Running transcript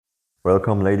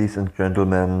Welcome, ladies and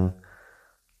gentlemen,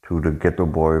 to the Ghetto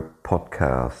Boy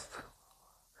podcast.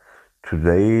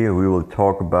 Today we will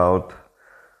talk about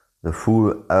the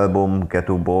full album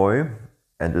Ghetto Boy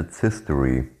and its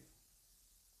history.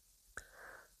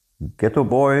 Ghetto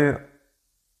Boy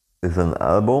is an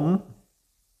album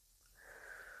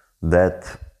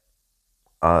that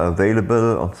are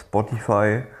available on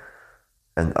Spotify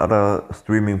and other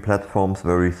streaming platforms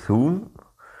very soon.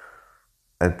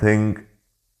 I think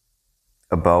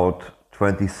about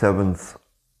 27th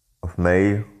of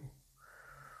May,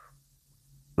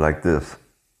 like this.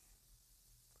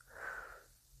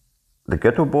 The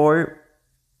Ghetto Boy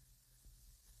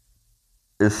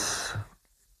is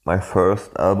my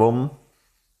first album,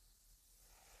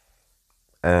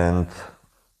 and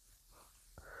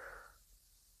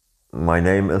my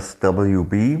name is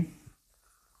WB.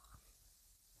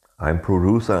 I'm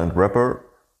producer and rapper,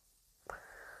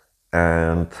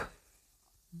 and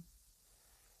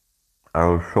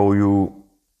I'll show you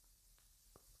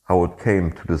how it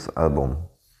came to this album.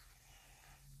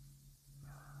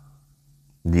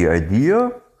 The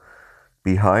idea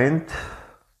behind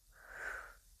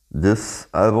this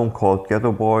album called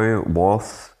Ghetto Boy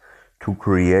was to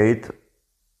create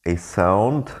a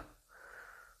sound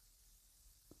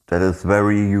that is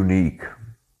very unique,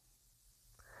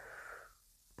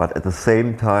 but at the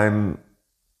same time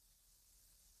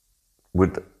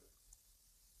with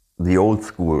the old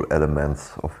school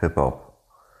elements of hip hop,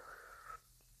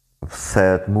 of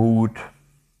sad mood,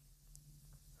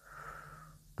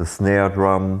 the snare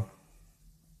drum,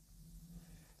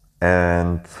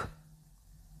 and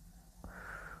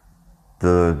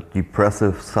the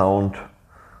depressive sound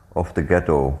of the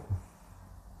ghetto.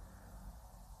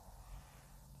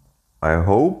 I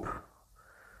hope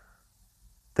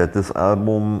that this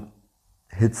album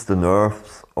hits the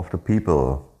nerves of the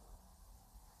people.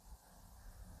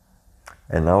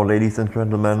 And now, ladies and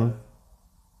gentlemen,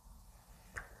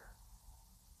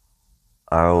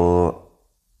 I'll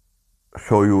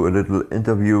show you a little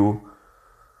interview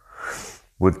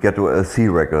with Ghetto LC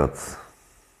Records.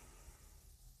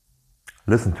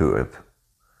 Listen to it.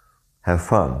 Have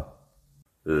fun.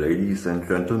 Ladies and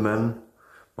gentlemen,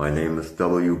 my name is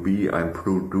WB. I'm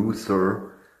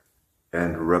producer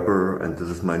and rapper, and this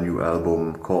is my new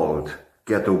album called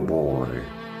Ghetto Boy.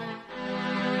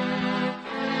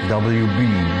 WB,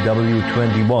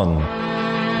 W21.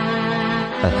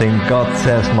 I think God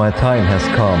says my time has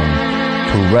come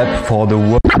to rap for the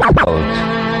world,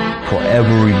 for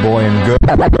every boy and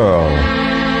girl.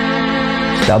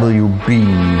 WB,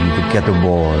 the Ghetto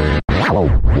Boy. Hello,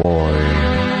 boy.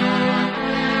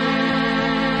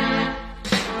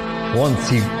 Once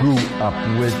he grew up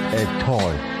with a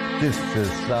toy. This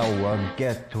is our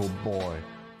Ghetto Boy.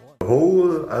 The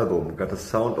whole album got the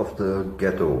sound of the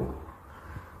ghetto.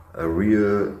 A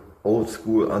real old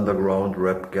school underground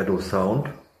rap ghetto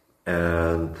sound,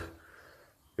 and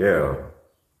yeah,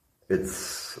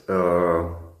 it's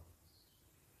the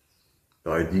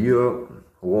idea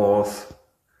was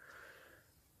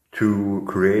to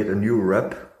create a new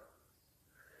rap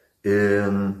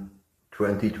in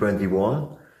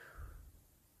 2021,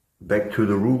 back to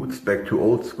the roots, back to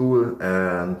old school,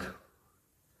 and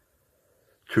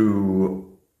to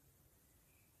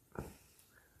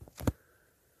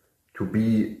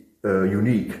be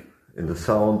unique in the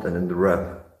sound and in the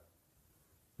rap.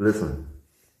 Listen.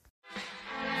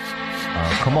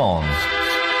 Come on,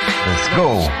 let's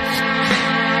go.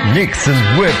 Nicks and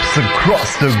whips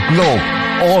across the globe,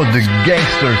 all the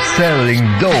gangsters selling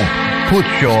dope. Put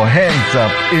your hands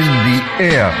up in the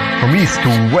air, from east to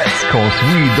west coast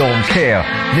we don't care.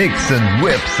 Nicks and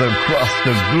whips across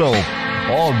the globe,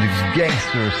 all the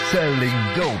gangsters selling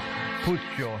dope. Put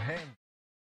your hands.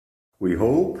 We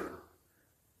hope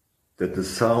that the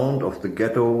sound of the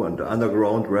ghetto and the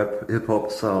underground rap hip-hop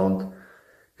sound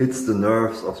hits the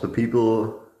nerves of the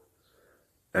people,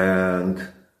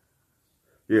 and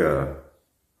yeah,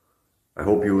 I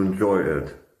hope you enjoy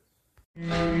it.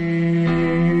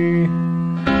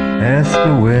 As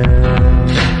the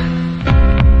wind,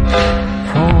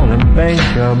 fallen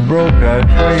banker, broker,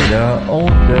 trader,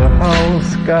 owned the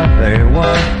house, got a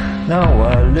wife, now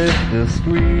I live the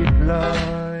street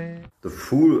life. The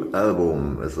full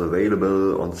album is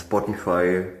available on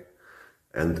Spotify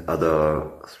and other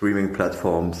streaming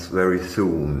platforms very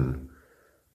soon.